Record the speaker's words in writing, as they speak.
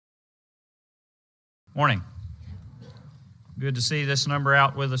Morning. Good to see this number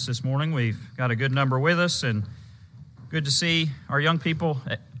out with us this morning. We've got a good number with us, and good to see our young people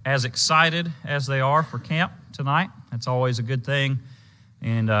as excited as they are for camp tonight. That's always a good thing,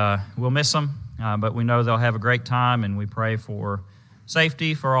 and we'll miss them, but we know they'll have a great time, and we pray for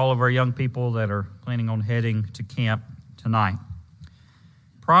safety for all of our young people that are planning on heading to camp tonight.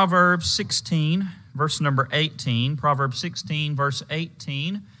 Proverbs 16, verse number 18. Proverbs 16, verse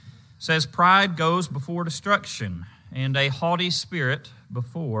 18 says, "Pride goes before destruction, and a haughty spirit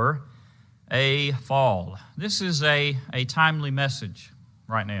before a fall." This is a timely message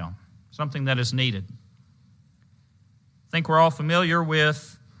right now, something that is needed. I think we're all familiar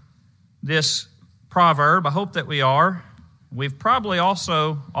with this proverb. I hope that we are. We've probably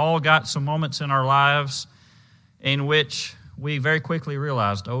also all got some moments in our lives in which we very quickly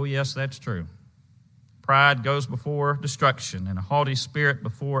realized, oh yes, that's true. Pride goes before destruction, and a haughty spirit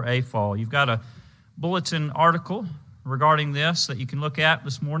before a fall. You've got a bulletin article regarding this that you can look at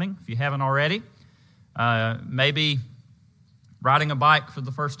this morning if you haven't already. Maybe riding a bike for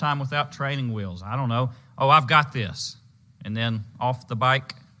the first time without training wheels. I don't know. Oh, I've got this. And then off the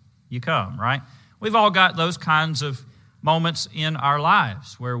bike you come, right? We've all got those kinds of moments in our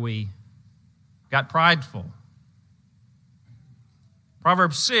lives where we got prideful.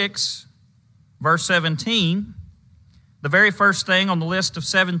 Proverbs 6, verse 17, the very first thing on the list of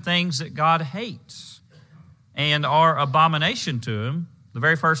 7 things that God hates and are abomination to him, the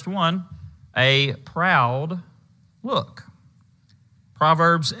very first one, a proud look.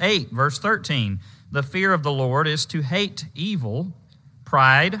 Proverbs 8, verse 13, the fear of the Lord is to hate evil,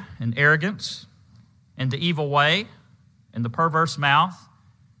 pride and arrogance, and the evil way, and the perverse mouth,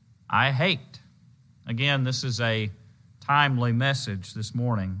 I hate. Again, this is a timely message this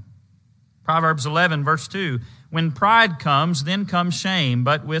morning. Proverbs 11, verse 2, when pride comes, then comes shame,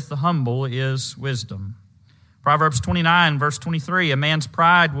 but with the humble is wisdom. Proverbs 29, verse 23, a man's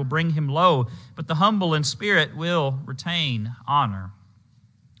pride will bring him low, but the humble in spirit will retain honor.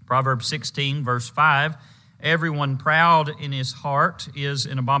 Proverbs 16, verse 5, everyone proud in his heart is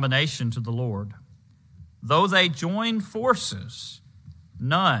an abomination to the Lord. Though they join forces,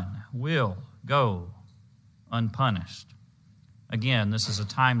 none will go unpunished. Again, this is a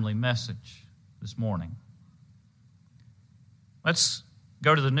timely message this morning. Let's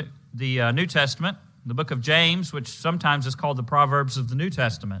go to the New Testament, the book of James, which sometimes is called the Proverbs of the New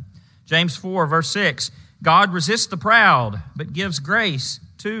Testament. James 4, verse 6, God resists the proud, but gives grace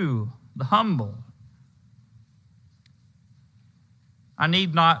to the humble. I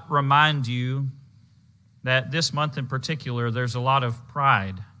need not remind you that this month in particular, there's a lot of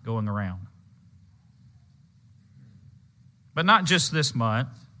pride going around. But not just this month.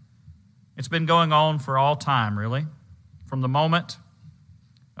 It's been going on for all time, really. From the moment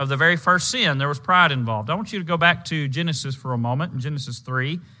of the very first sin, there was pride involved. I want you to go back to Genesis for a moment, in Genesis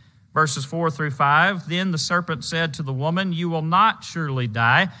 3, verses 4 through 5. Then the serpent said to the woman, you will not surely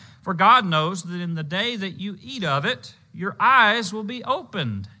die, for God knows that in the day that you eat of it, your eyes will be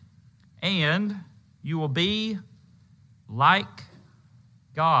opened, and you will be like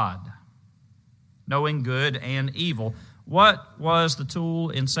God, knowing good and evil. What was the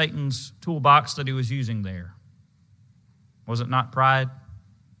tool in Satan's toolbox that he was using there? Was it not pride?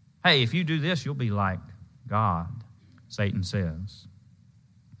 Hey, if you do this, you'll be like God, Satan says.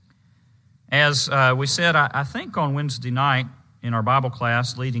 As we said, I think on Wednesday night in our Bible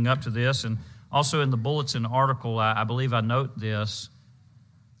class leading up to this, and also in the bulletin article, I believe I note this.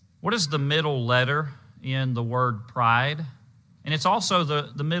 What is the middle letter in the word pride? And it's also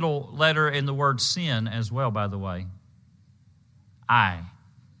the middle letter in the word sin as well, by the way. I.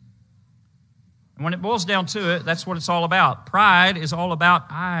 And when it boils down to it, that's what it's all about. Pride is all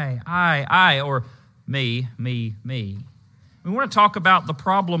about I, or me. We want to talk about the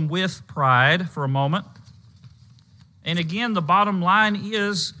problem with pride for a moment. And again, the bottom line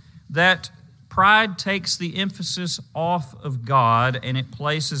is that pride takes the emphasis off of God and it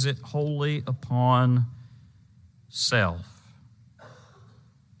places it wholly upon self.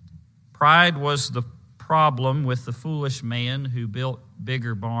 Pride was the problem with the foolish man who built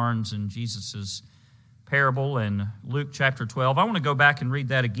bigger barns in Jesus' parable in Luke chapter 12. I want to go back and read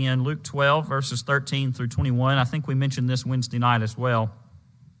that again. Luke 12, verses 13 through 21. I think we mentioned this Wednesday night as well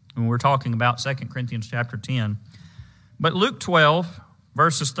when we were talking about 2 Corinthians chapter 10. But Luke 12,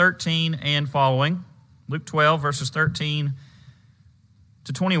 verses 13 and following, Luke 12, verses 13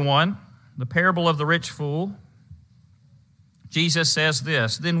 to 21, the parable of the rich fool, Jesus says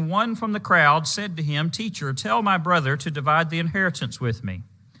this, then one from the crowd said to him, Teacher, tell my brother to divide the inheritance with me.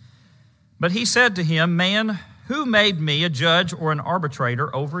 But he said to him, Man, who made me a judge or an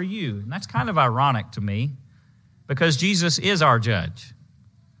arbitrator over you? And that's kind of ironic to me, because Jesus is our judge.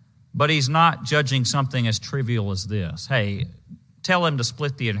 But he's not judging something as trivial as this. Hey, tell him to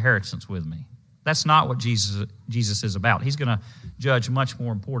split the inheritance with me. That's not what Jesus is about. He's going to judge much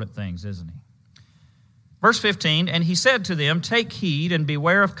more important things, isn't he? Verse 15, and he said to them, take heed and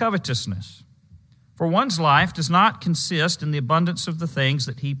beware of covetousness. For one's life does not consist in the abundance of the things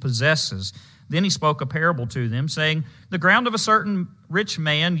that he possesses. Then he spoke a parable to them, saying, the ground of a certain rich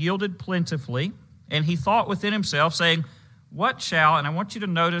man yielded plentifully, and he thought within himself, saying, what shall, and I want you to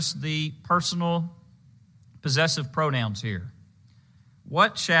notice the personal possessive pronouns here.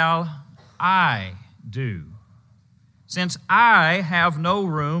 What shall I do, since I have no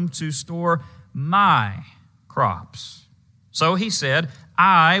room to store my crops? So he said,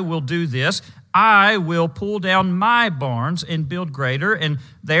 I will do this. I will pull down my barns and build greater, and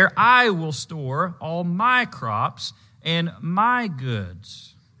there I will store all my crops and my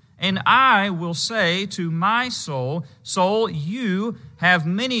goods. And I will say to my soul, soul, you have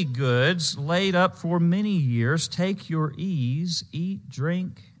many goods laid up for many years. Take your ease, eat,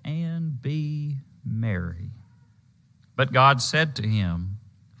 drink, and be merry. But God said to him,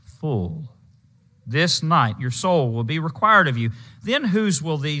 fool, this night your soul will be required of you. Then whose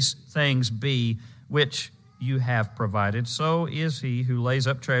will these things be which you have provided? So is he who lays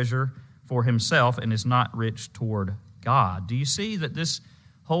up treasure for himself and is not rich toward God. Do you see that this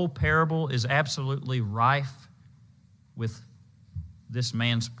whole parable is absolutely rife with this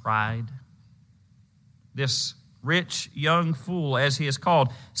man's pride? This rich young fool, as he is called,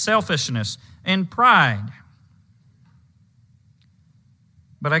 selfishness and pride.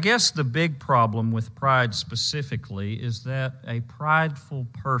 But I guess the big problem with pride specifically is that a prideful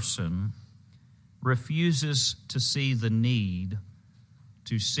person refuses to see the need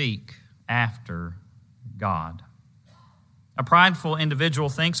to seek after God. A prideful individual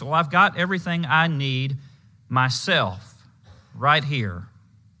thinks, well, I've got everything I need myself right here.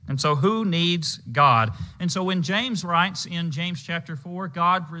 And so who needs God? And so when James writes in James chapter 4,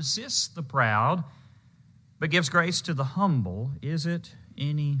 God resists the proud, but gives grace to the humble, is it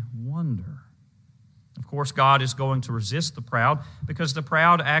any wonder? Of course, God is going to resist the proud because the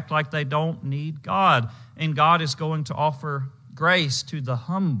proud act like they don't need God. And God is going to offer grace to the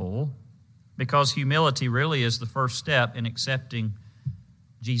humble, because humility really is the first step in accepting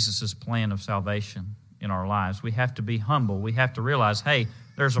Jesus' plan of salvation in our lives. We have to be humble. We have to realize, hey,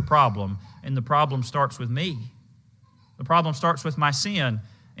 there's a problem, and the problem starts with me. The problem starts with my sin.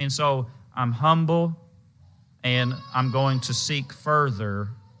 And so I'm humble, and I'm going to seek further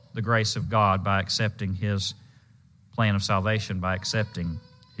the grace of God by accepting his plan of salvation, by accepting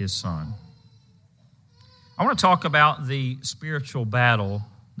his Son. I want to talk about the spiritual battle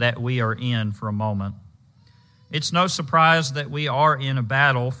that we are in for a moment. It's no surprise that we are in a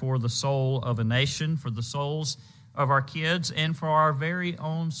battle for the soul of a nation, for the souls of our kids, and for our very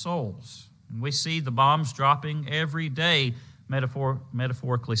own souls. And we see the bombs dropping every day,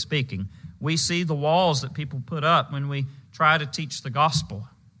 metaphorically speaking. We see the walls that people put up when we try to teach the gospel.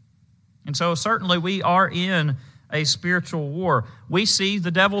 And so certainly we are in a spiritual war. We see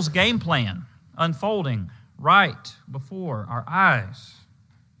the devil's game plan unfolding right before our eyes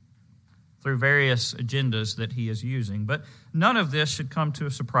through various agendas that he is using. But none of this should come to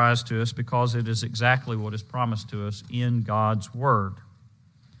a surprise to us, because it is exactly what is promised to us in God's Word.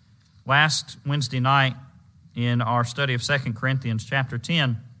 Last Wednesday night in our study of 2 Corinthians chapter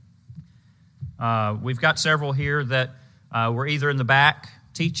 10, we've got several here that were either in the back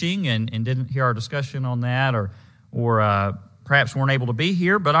teaching and didn't hear our discussion on that, or perhaps weren't able to be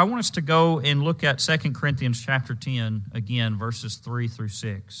here. But I want us to go and look at 2 Corinthians chapter 10 again, verses 3 through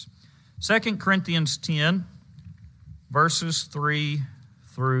 6. 2 Corinthians 10, verses 3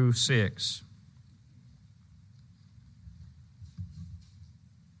 through 6.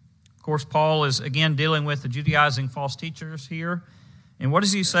 Of course, Paul is again dealing with the Judaizing false teachers here. And what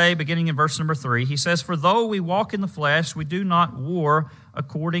does he say beginning in verse number 3? He says, for though we walk in the flesh, we do not war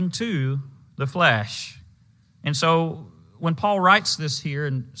according to the flesh. And so when Paul writes this here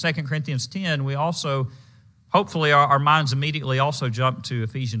in 2 Corinthians 10, we also, hopefully our minds immediately also jump to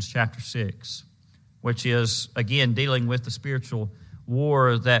Ephesians chapter 6, which is, again, dealing with the spiritual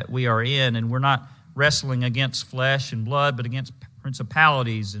war that we are in. And we're not wrestling against flesh and blood, but against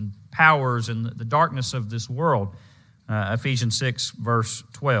principalities and powers and the darkness of this world. Ephesians 6, verse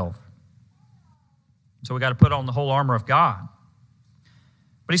 12. So we got to put on the whole armor of God.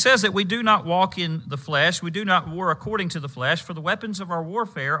 But he says that we do not walk in the flesh, we do not war according to the flesh, for the weapons of our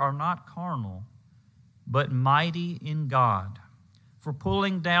warfare are not carnal, but mighty in God, for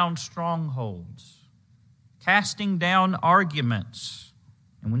pulling down strongholds, casting down arguments.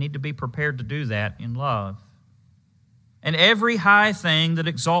 And we need to be prepared to do that in love. And every high thing that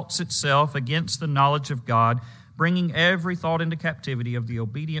exalts itself against the knowledge of God, bringing every thought into captivity of the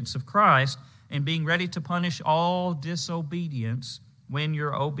obedience of Christ, and being ready to punish all disobedience when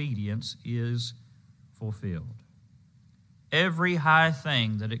your obedience is fulfilled. Every high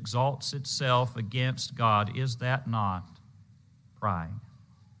thing that exalts itself against God, is that not pride?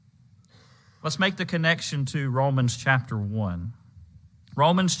 Let's make the connection to Romans chapter 1.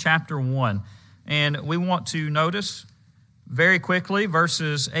 Romans chapter 1. And we want to notice very quickly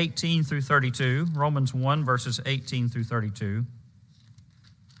verses 18 through 32. Romans 1, verses 18 through 32.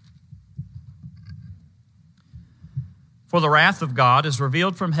 For the wrath of God is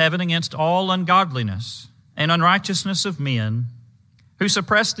revealed from heaven against all ungodliness and unrighteousness of men, who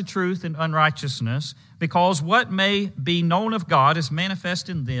suppress the truth in unrighteousness, because what may be known of God is manifest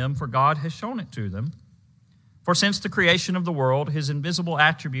in them, for God has shown it to them. For since the creation of the world, his invisible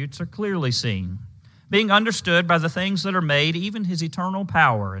attributes are clearly seen, being understood by the things that are made, even his eternal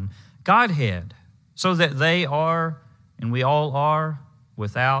power and Godhead, so that they are, and we all are,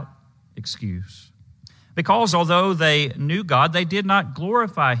 without excuse. Because although they knew God, they did not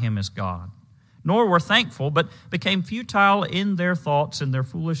glorify him as God, nor were thankful, but became futile in their thoughts, and their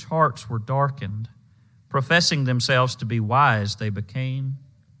foolish hearts were darkened. Professing themselves to be wise, they became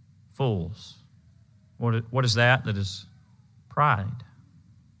fools. What is that? That is pride.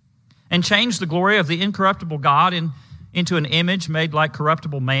 And changed the glory of the incorruptible God into an image made like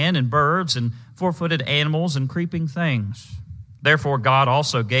corruptible man and birds and four-footed animals and creeping things. Therefore God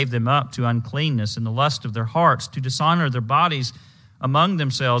also gave them up to uncleanness in the lust of their hearts, to dishonor their bodies among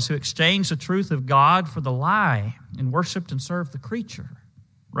themselves, who exchanged the truth of God for the lie, and worshipped and served the creature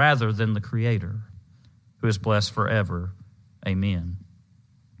rather than the Creator, who is blessed forever. Amen.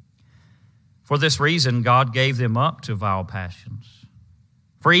 For this reason God gave them up to vile passions.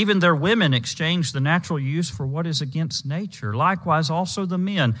 For even their women exchanged the natural use for what is against nature. Likewise also the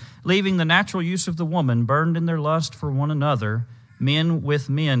men, leaving the natural use of the woman, burned in their lust for one another, men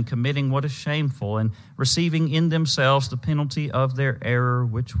with men committing what is shameful, and receiving in themselves the penalty of their error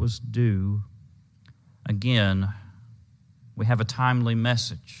which was due. Again, we have a timely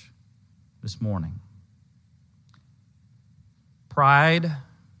message this morning. Pride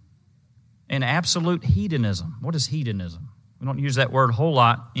and absolute hedonism. What is hedonism? We don't use that word a whole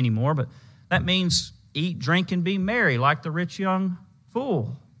lot anymore, but that means eat, drink, and be merry like the rich young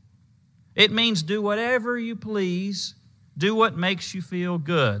fool. It means do whatever you please, do what makes you feel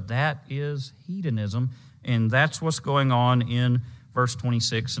good. That is hedonism, and that's what's going on in verse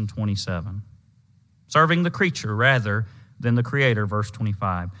 26 and 27. Serving the creature rather than the Creator, verse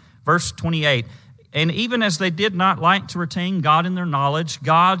 25. Verse 28, and even as they did not like to retain God in their knowledge,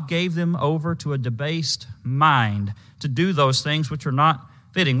 God gave them over to a debased mind to do those things which are not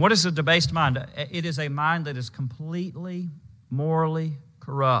fitting. What is a debased mind? It is a mind that is completely morally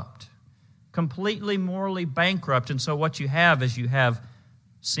corrupt, completely morally bankrupt. And so what you have is you have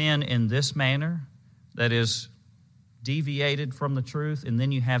sin in this manner that is deviated from the truth, and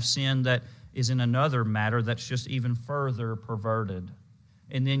then you have sin that is in another matter that's just even further perverted.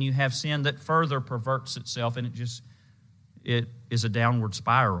 And then you have sin that further perverts itself, and it is a downward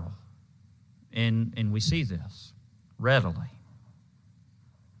spiral. And we see this readily.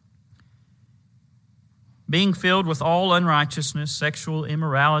 Being filled with all unrighteousness, sexual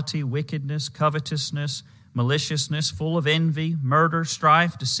immorality, wickedness, covetousness, maliciousness, full of envy, murder,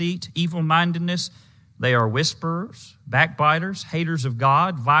 strife, deceit, evil-mindedness. They are whisperers, backbiters, haters of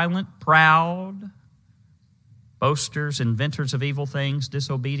God, violent, proud, boasters, inventors of evil things,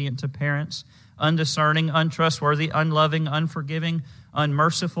 disobedient to parents, undiscerning, untrustworthy, unloving, unforgiving,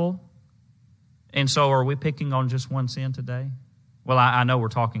 unmerciful. And so are we picking on just one sin today? Well, I know we're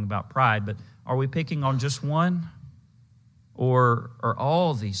talking about pride, but are we picking on just one? Or are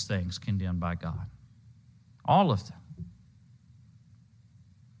all these things condemned by God? All of them.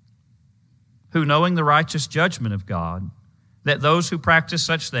 Who, knowing the righteous judgment of God, that those who practice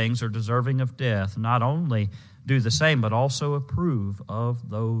such things are deserving of death, not only do the same, but also approve of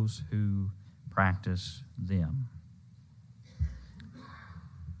those who practice them.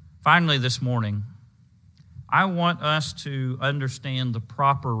 Finally, this morning, I want us to understand the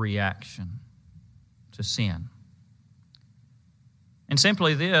proper reaction to sin. And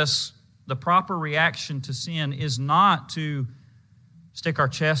simply this, the proper reaction to sin is not to stick our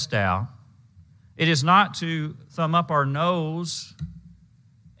chest out. It is not to thumb up our nose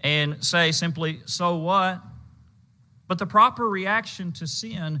and say simply, so what? But the proper reaction to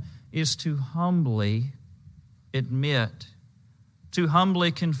sin is to humbly admit to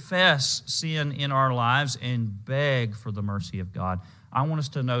humbly confess sin in our lives and beg for the mercy of God. I want us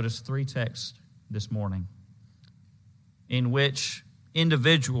to notice 3 texts this morning in which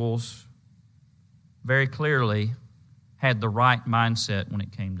individuals very clearly had the right mindset when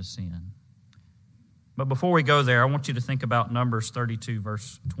it came to sin. But before we go there, I want you to think about Numbers 32,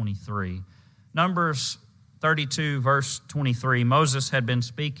 verse 23. Numbers 32, verse 23, Moses had been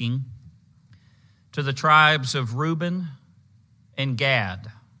speaking to the tribes of Reuben and Gad.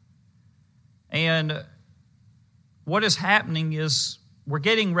 And what is happening is we're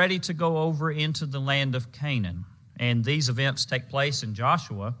getting ready to go over into the land of Canaan. And these events take place in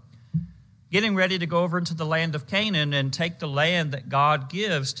Joshua, getting ready to go over into the land of Canaan and take the land that God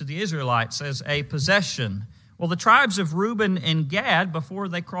gives to the Israelites as a possession. Well, the tribes of Reuben and Gad, before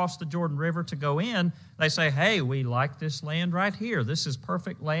they cross the Jordan River to go in, they say, hey, we like this land right here. This is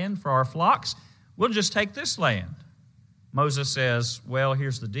perfect land for our flocks. We'll just take this land. Moses says, well,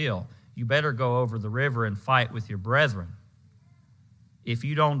 here's the deal. You better go over the river and fight with your brethren. If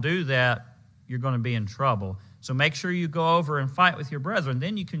you don't do that, you're going to be in trouble. So make sure you go over and fight with your brethren.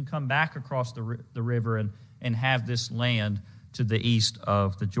 Then you can come back across the river and have this land to the east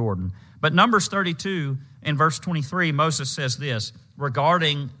of the Jordan. But Numbers 32 in verse 23, Moses says this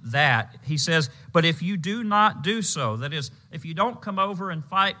regarding that. He says, but if you do not do so, that is, if you don't come over and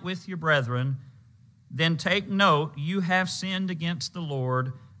fight with your brethren, then take note, you have sinned against the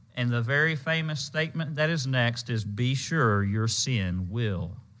Lord. And the very famous statement that is next is, be sure your sin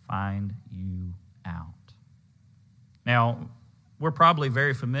will find you out. Now, we're probably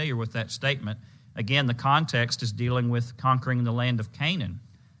very familiar with that statement. Again, the context is dealing with conquering the land of Canaan.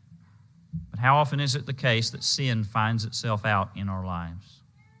 But how often is it the case that sin finds itself out in our lives?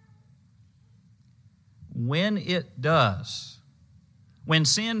 When it does, when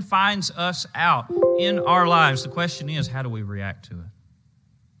sin finds us out in our lives, the question is, how do we react to it?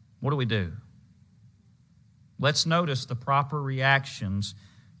 What do we do? Let's notice the proper reactions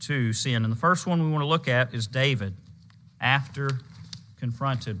to sin. And the first one we want to look at is David, after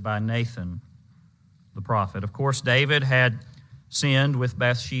confronted by Nathan, the prophet. Of course, David had sinned with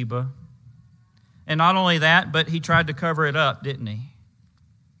Bathsheba. And not only that, but he tried to cover it up, didn't he?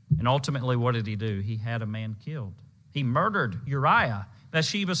 And ultimately, what did he do? He had a man killed. He murdered Uriah,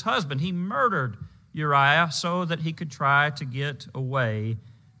 Bathsheba's husband. He murdered Uriah so that he could try to get away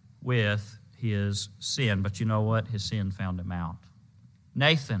with his sin. But you know what? His sin found him out.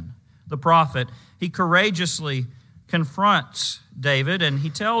 Nathan, the prophet, he courageously confronts David, and he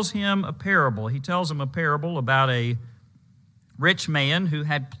tells him a parable. He tells him a parable about a rich man who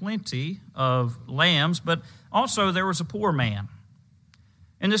had plenty of lambs, but also there was a poor man.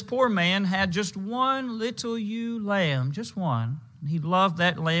 And this poor man had just one little ewe lamb, just one. He loved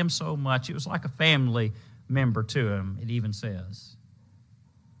that lamb so much. It was like a family member to him, it even says.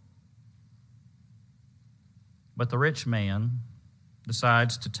 But the rich man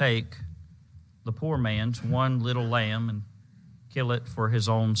decides to take the poor man's one little lamb and kill it for his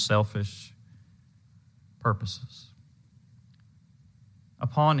own selfish purposes.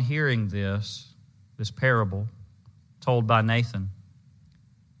 Upon hearing this parable told by Nathan,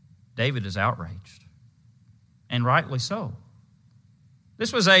 David is outraged, and rightly so.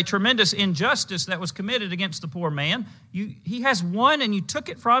 This was a tremendous injustice that was committed against the poor man. He has one and you took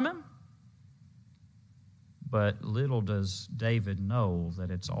it from him. But little does David know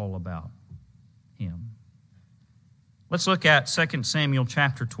that it's all about him. Let's look at 2 Samuel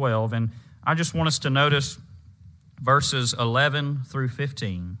chapter 12, and I just want us to notice verses 11 through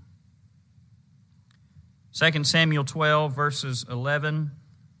 15. 2 Samuel 12, verses 11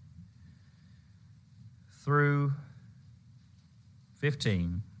 through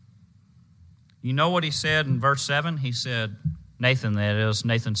 15. You know what he said in verse 7? He said,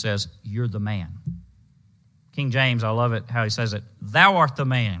 Nathan says, you're the man. King James, I love it how he says it, thou art the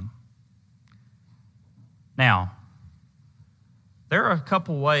man. Now, there are a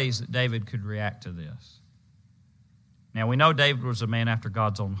couple ways that David could react to this. Now, we know David was a man after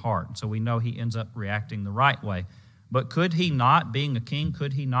God's own heart, so we know he ends up reacting the right way. But could he not, being a king,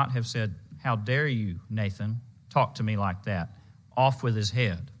 could he not have said, how dare you, Nathan, talk to me like that? Off with his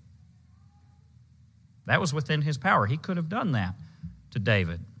head. That was within his power. He could have done that to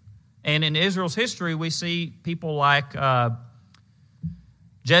David. And in Israel's history, we see people like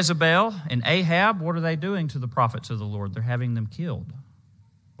Jezebel and Ahab. What are they doing to the prophets of the Lord? They're having them killed.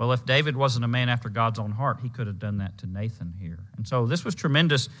 Well, if David wasn't a man after God's own heart, he could have done that to Nathan here. And so this was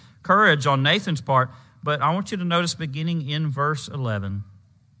tremendous courage on Nathan's part. But I want you to notice beginning in verse 11,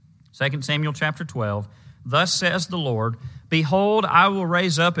 2 Samuel chapter 12, thus says the Lord, behold, I will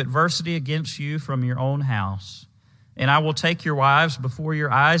raise up adversity against you from your own house, And I will take your wives before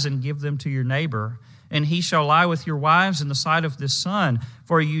your eyes and give them to your neighbor. And he shall lie with your wives in the sight of this sun.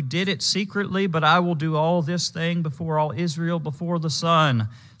 For you did it secretly, but I will do all this thing before all Israel, before the sun.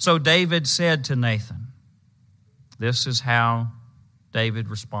 So David said to Nathan, this is how David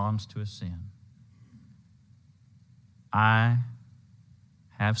responds to his sin. I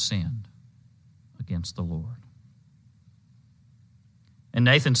have sinned against the Lord. And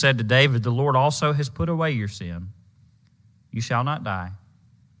Nathan said to David, the Lord also has put away your sin. You shall not die.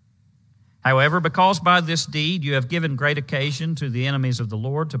 However, because by this deed you have given great occasion to the enemies of the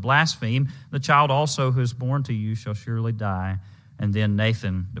Lord to blaspheme, the child also who is born to you shall surely die. And then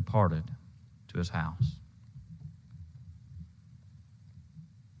Nathan departed to his house.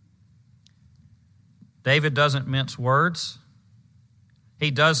 David doesn't mince words. He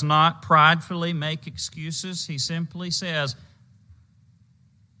does not pridefully make excuses. He simply says,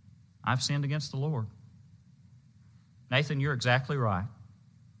 I've sinned against the Lord. Nathan, you're exactly right.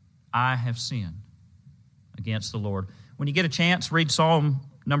 I have sinned against the Lord. When you get a chance, read Psalm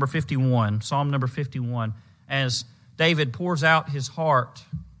number 51. Psalm number 51, as David pours out his heart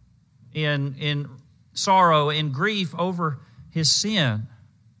in sorrow and grief over his sin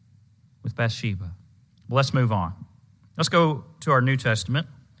with Bathsheba. Well, let's move on. Let's go to our New Testament.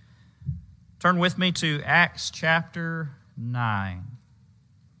 Turn with me to Acts chapter 9.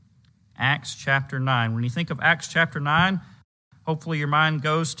 Acts chapter 9. When you think of Acts chapter 9, hopefully your mind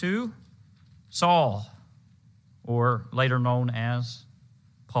goes to Saul, or later known as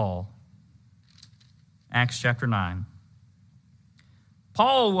Paul. Acts chapter 9.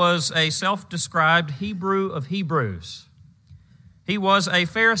 Paul was a self-described Hebrew of Hebrews. He was a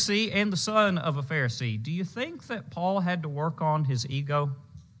Pharisee and the son of a Pharisee. Do you think that Paul had to work on his ego?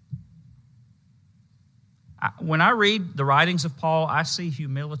 When I read the writings of Paul, I see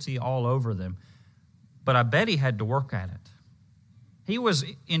humility all over them. But I bet he had to work at it. He was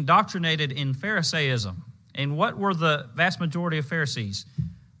indoctrinated in Pharisaism. And what were the vast majority of Pharisees?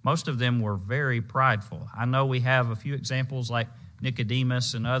 Most of them were very prideful. I know we have a few examples like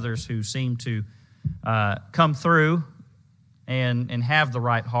Nicodemus and others who seem to come through and have the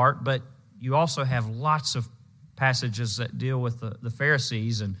right heart. But you also have lots of passages that deal with the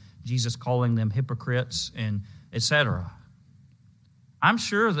Pharisees and Jesus calling them hypocrites and etc. I'm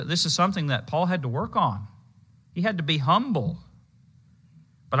sure that this is something that Paul had to work on. He had to be humble.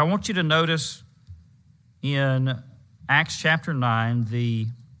 But I want you to notice in Acts chapter 9, the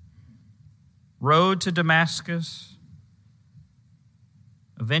road to Damascus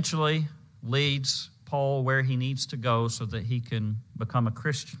eventually leads Paul where he needs to go so that he can become a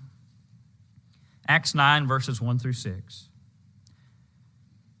Christian. Acts 9, verses 1 through 6.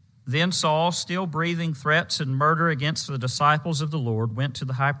 Then Saul, still breathing threats and murder against the disciples of the Lord, went to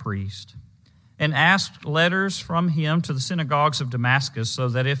the high priest and asked letters from him to the synagogues of Damascus, so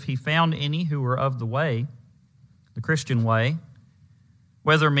that if he found any who were of the way, the Christian way,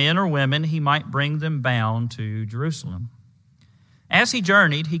 whether men or women, he might bring them bound to Jerusalem. As he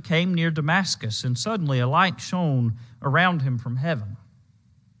journeyed, he came near Damascus, and suddenly a light shone around him from heaven.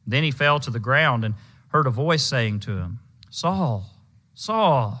 Then he fell to the ground and heard a voice saying to him, Saul,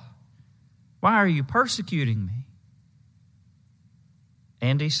 Saul, why are you persecuting me?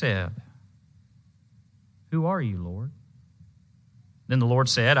 And he said, Who are you, Lord? Then the Lord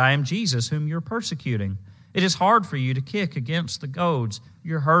said, I am Jesus, whom you're persecuting. It is hard for you to kick against the goads.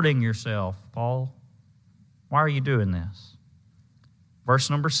 You're hurting yourself, Paul. Why are you doing this? Verse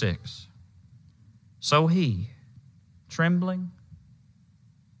number 6. So he, trembling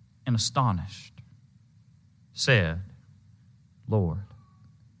and astonished, said, Lord,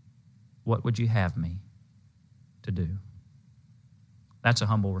 what would you have me to do? That's a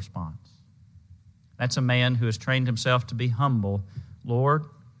humble response. That's a man who has trained himself to be humble. Lord,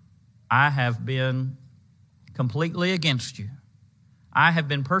 I have been completely against you. I have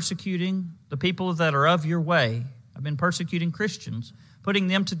been persecuting the people that are of your way. I've been persecuting Christians, putting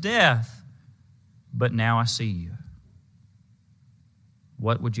them to death. But now I see you.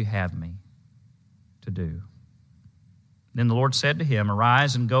 What would you have me to do? Then the Lord said to him,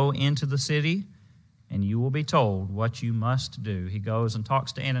 Arise and go into the city, and you will be told what you must do. He goes and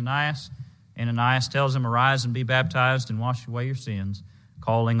talks to Ananias. Ananias tells him, Arise and be baptized and wash away your sins,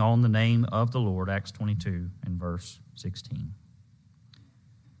 calling on the name of the Lord, Acts 22 and verse 16.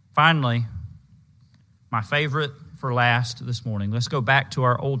 Finally, my favorite for last this morning, let's go back to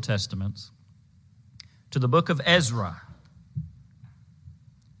our Old Testaments, to the book of Ezra.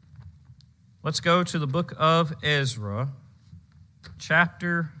 Let's go to the book of Ezra,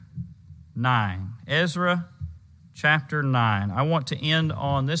 chapter 9. Ezra, chapter 9. I want to end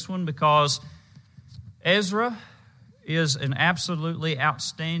on this one because Ezra is an absolutely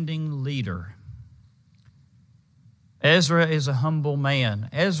outstanding leader. Ezra is a humble man.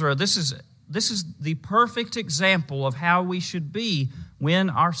 Ezra, this is the perfect example of how we should be when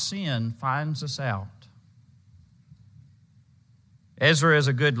our sin finds us out. Ezra is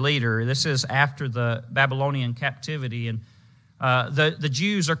a good leader. This is after the Babylonian captivity, and the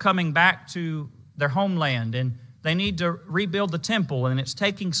Jews are coming back to their homeland, and they need to rebuild the temple, and it's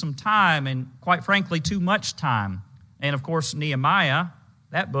taking some time, and quite frankly, too much time. And of course, Nehemiah,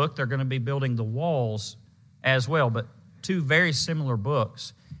 that book, they're going to be building the walls as well, but two very similar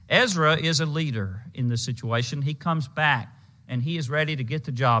books. Ezra is a leader in this situation. He comes back, and he is ready to get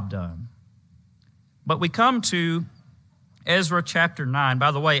the job done. But we come to Ezra chapter 9. By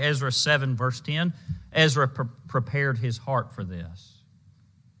the way, Ezra 7, verse 10, Ezra prepared his heart for this.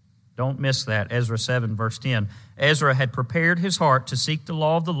 Don't miss that. Ezra 7, verse 10. Ezra had prepared his heart to seek the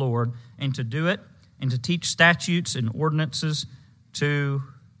law of the Lord and to do it and to teach statutes and ordinances to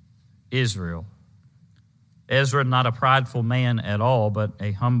Israel. Ezra, not a prideful man at all, but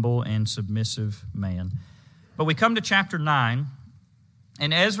a humble and submissive man. But we come to chapter 9,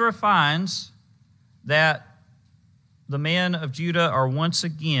 and Ezra finds that the men of Judah are once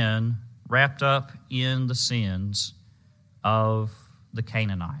again wrapped up in the sins of the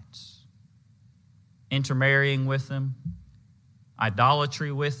Canaanites. Intermarrying with them,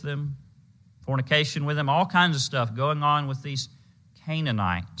 idolatry with them, fornication with them, all kinds of stuff going on with these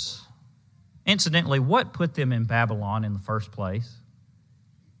Canaanites. Incidentally, what put them in Babylon in the first place?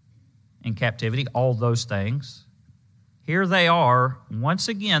 In captivity, all those things. Here they are, once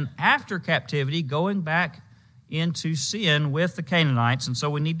again, after captivity, going back into sin with the Canaanites. And so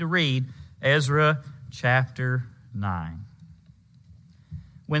we need to read Ezra chapter 9.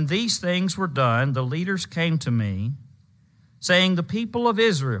 When these things were done, the leaders came to me, saying, the people of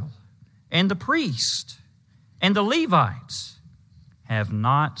Israel and the priest and the Levites have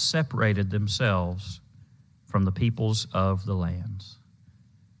not separated themselves from the peoples of the lands,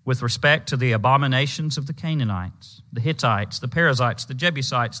 with respect to the abominations of the Canaanites, the Hittites, the Perizzites, the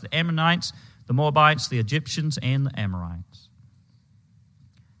Jebusites, the Ammonites, the Moabites, the Egyptians, and the Amorites.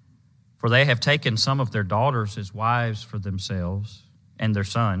 For they have taken some of their daughters as wives for themselves and their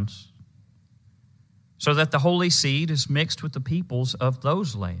sons, so that the holy seed is mixed with the peoples of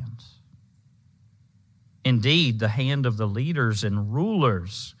those lands. Indeed, the hand of the leaders and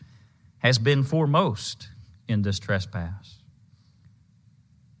rulers has been foremost in this trespass.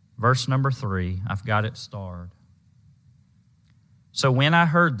 Verse number 3, I've got it starred. So when I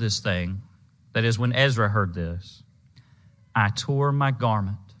heard this thing, that is, when Ezra heard this, I tore my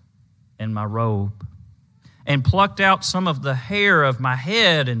garment and my robe and plucked out some of the hair of my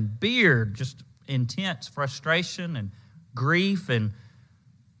head and beard, just intense frustration and grief and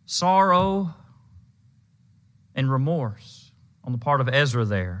sorrow and remorse on the part of Ezra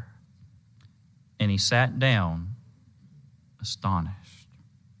there. And he sat down astonished.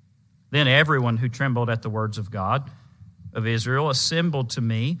 Then everyone who trembled at the words of God of Israel assembled to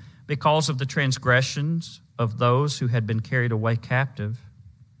me because of the transgressions of those who had been carried away captive.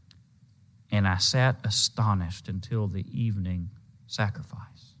 And I sat astonished until the evening sacrifice.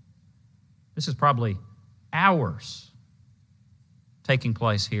 This is probably hours taking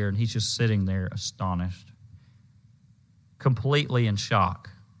place here, and he's just sitting there astonished, completely in shock.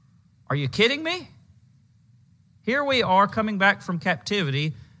 Are you kidding me? Here we are coming back from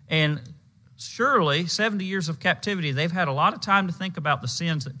captivity, and surely 70 years of captivity, they've had a lot of time to think about the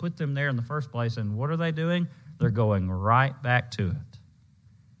sins that put them there in the first place, and what are they doing? They're going right back to it.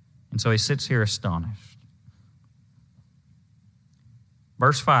 And so he sits here astonished.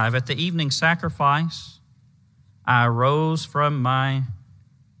 Verse 5, at the evening sacrifice, I arose from my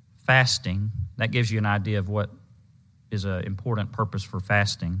fasting. That gives you an idea of what is an important purpose for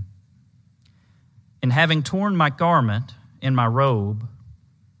fasting. And having torn my garment and my robe,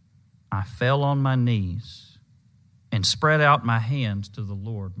 I fell on my knees and spread out my hands to the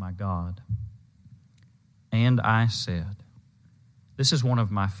Lord my God. And I said, this is one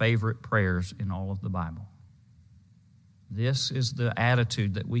of my favorite prayers in all of the Bible. This is the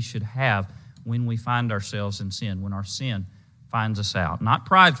attitude that we should have when we find ourselves in sin, when our sin finds us out. Not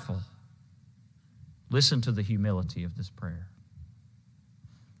prideful. Listen to the humility of this prayer.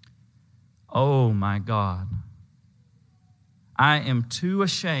 Oh my God, I am too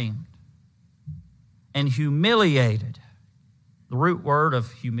ashamed and humiliated. The root word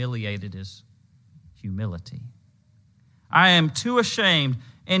of humiliated is humility. I am too ashamed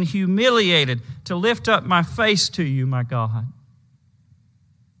and humiliated to lift up my face to you, my God.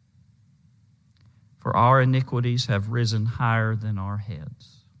 For our iniquities have risen higher than our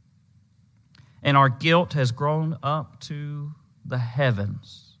heads, and our guilt has grown up to the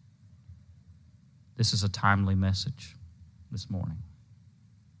heavens. This is a timely message this morning.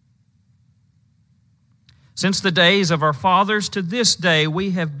 Since the days of our fathers to this day,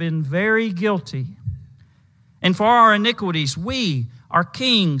 we have been very guilty. And for our iniquities, we, our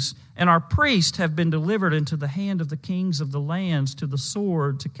kings, and our priests have been delivered into the hand of the kings of the lands, to the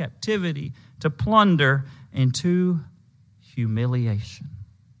sword, to captivity, to plunder, and to humiliation,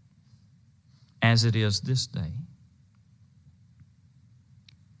 as it is this day.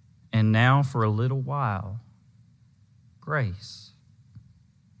 And now for a little while, grace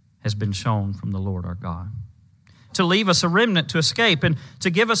has been shown from the Lord our God, to leave us a remnant to escape and to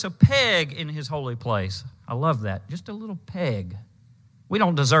give us a peg in His holy place. I love that. Just a little peg. We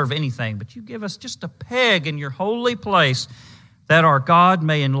don't deserve anything, but you give us just a peg in your holy place, that our God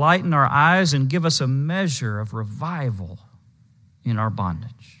may enlighten our eyes and give us a measure of revival in our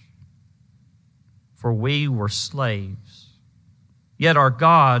bondage. For we were slaves, yet our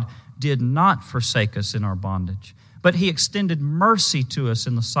God did not forsake us in our bondage, but He extended mercy to us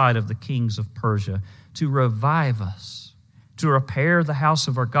in the sight of the kings of Persia, to revive us, to repair the house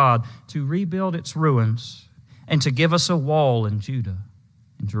of our God, to rebuild its ruins, and to give us a wall in Judah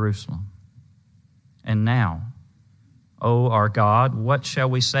and Jerusalem. And now, O our God, what shall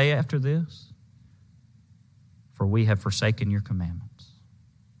we say after this? For we have forsaken your commandments.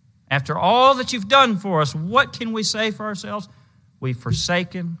 After all that you've done for us, what can we say for ourselves? We've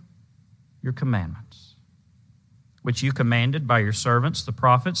forsaken your commandments, which you commanded by your servants, the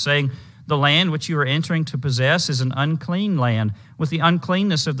prophets, saying, the land which you are entering to possess is an unclean land, with the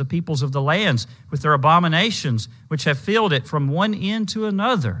uncleanness of the peoples of the lands, with their abominations, which have filled it from one end to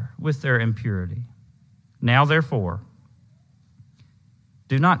another with their impurity. Now, therefore,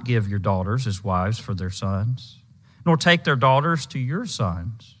 do not give your daughters as wives for their sons, nor take their daughters to your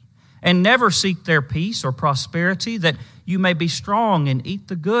sons, and never seek their peace or prosperity, that you may be strong and eat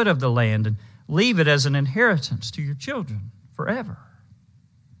the good of the land and leave it as an inheritance to your children forever.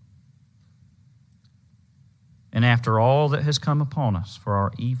 And after all that has come upon us for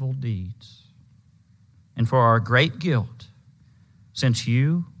our evil deeds and for our great guilt, since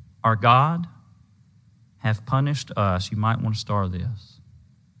you, our God, have punished us, you might want to star this.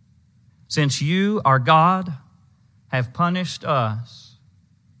 Since you, our God, have punished us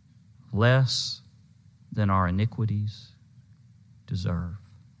less than our iniquities deserve.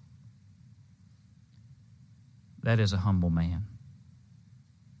 That is a humble man.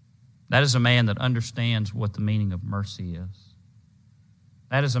 That is a man that understands what the meaning of mercy is.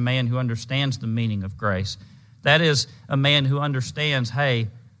 That is a man who understands the meaning of grace. That is a man who understands, hey,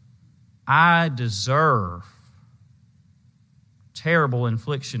 I deserve terrible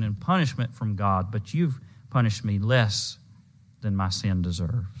infliction and punishment from God, but you've punished me less than my sin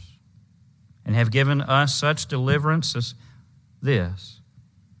deserves, and have given us such deliverance as this.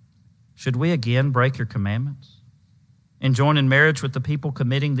 Should we again break your commandments and join in marriage with the people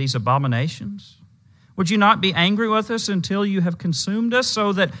committing these abominations? Would you not be angry with us until you have consumed us,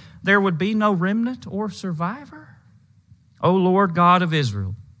 so that there would be no remnant or survivor? O Lord God of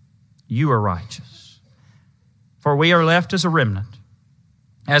Israel, you are righteous. For we are left as a remnant,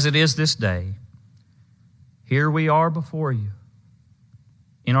 as it is this day. Here we are before you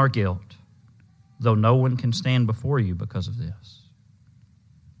in our guilt, though no one can stand before you because of this.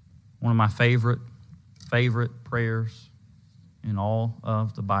 One of my favorite prayers in all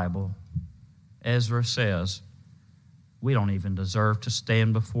of the Bible, Ezra says, we don't even deserve to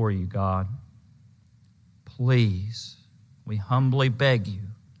stand before you, God. Please, we humbly beg you,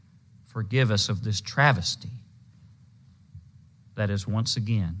 forgive us of this travesty that is once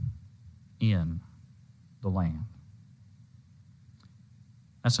again in the land.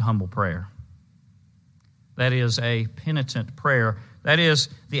 That's a humble prayer. That is a penitent prayer. That is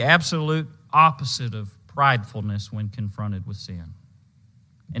the absolute opposite of pridefulness when confronted with sin.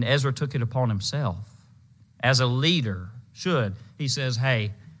 And Ezra took it upon himself. As a leader should. He says,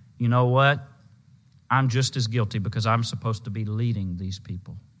 hey, you know what? I'm just as guilty because I'm supposed to be leading these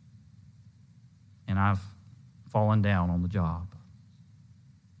people. And I've fallen down on the job.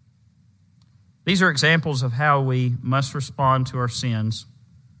 These are examples of how we must respond to our sins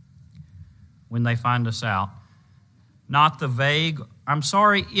when they find us out. Not the vague, I'm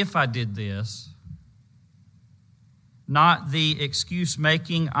sorry if I did this. Not the excuse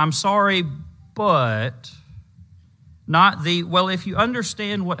making, I'm sorry, but. Not the, well, if you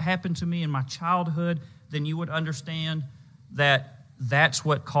understand what happened to me in my childhood, then you would understand that that's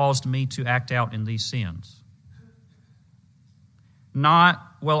what caused me to act out in these sins. Not,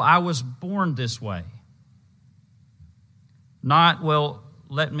 well, I was born this way. Not, well,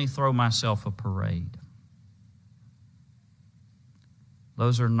 let me throw myself a parade.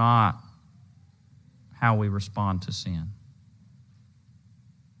 Those are not how we respond to sin.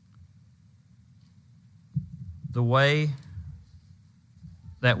 The way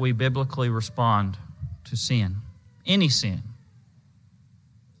that we biblically respond to sin, any sin,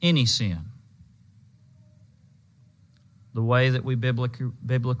 the way that we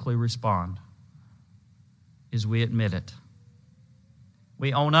biblically respond is we admit it.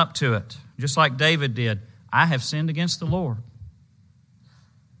 We own up to it, just like David did. I have sinned against the Lord.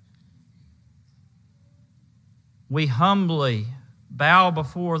 We humbly bow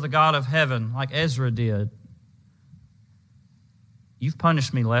before the God of heaven like Ezra did. You've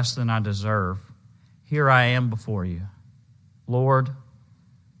punished me less than I deserve. Here I am before you. Lord,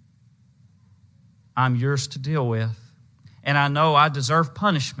 I'm yours to deal with. And I know I deserve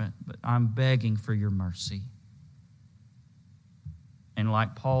punishment, but I'm begging for your mercy. And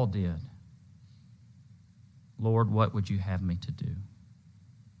like Paul did, Lord, what would you have me to do?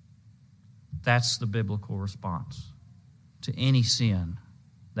 That's the biblical response to any sin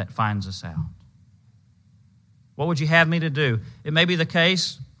that finds us out. What would you have me to do? It may be the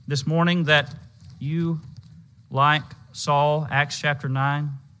case this morning that you, like Saul, Acts chapter 9,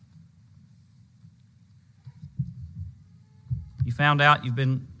 you found out you've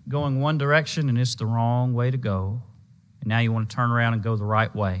been going one direction and it's the wrong way to go, and now you want to turn around and go the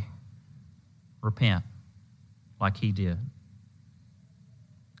right way. Repent, like he did.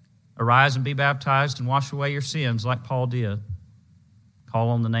 Arise and be baptized and wash away your sins like Paul did. Call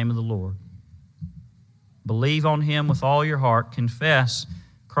on the name of the Lord. Believe on him with all your heart. Confess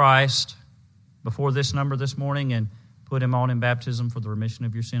Christ before this number this morning and put him on in baptism for the remission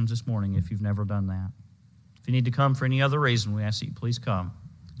of your sins this morning if you've never done that. If you need to come for any other reason, we ask that you please come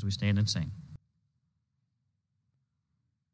as we stand and sing.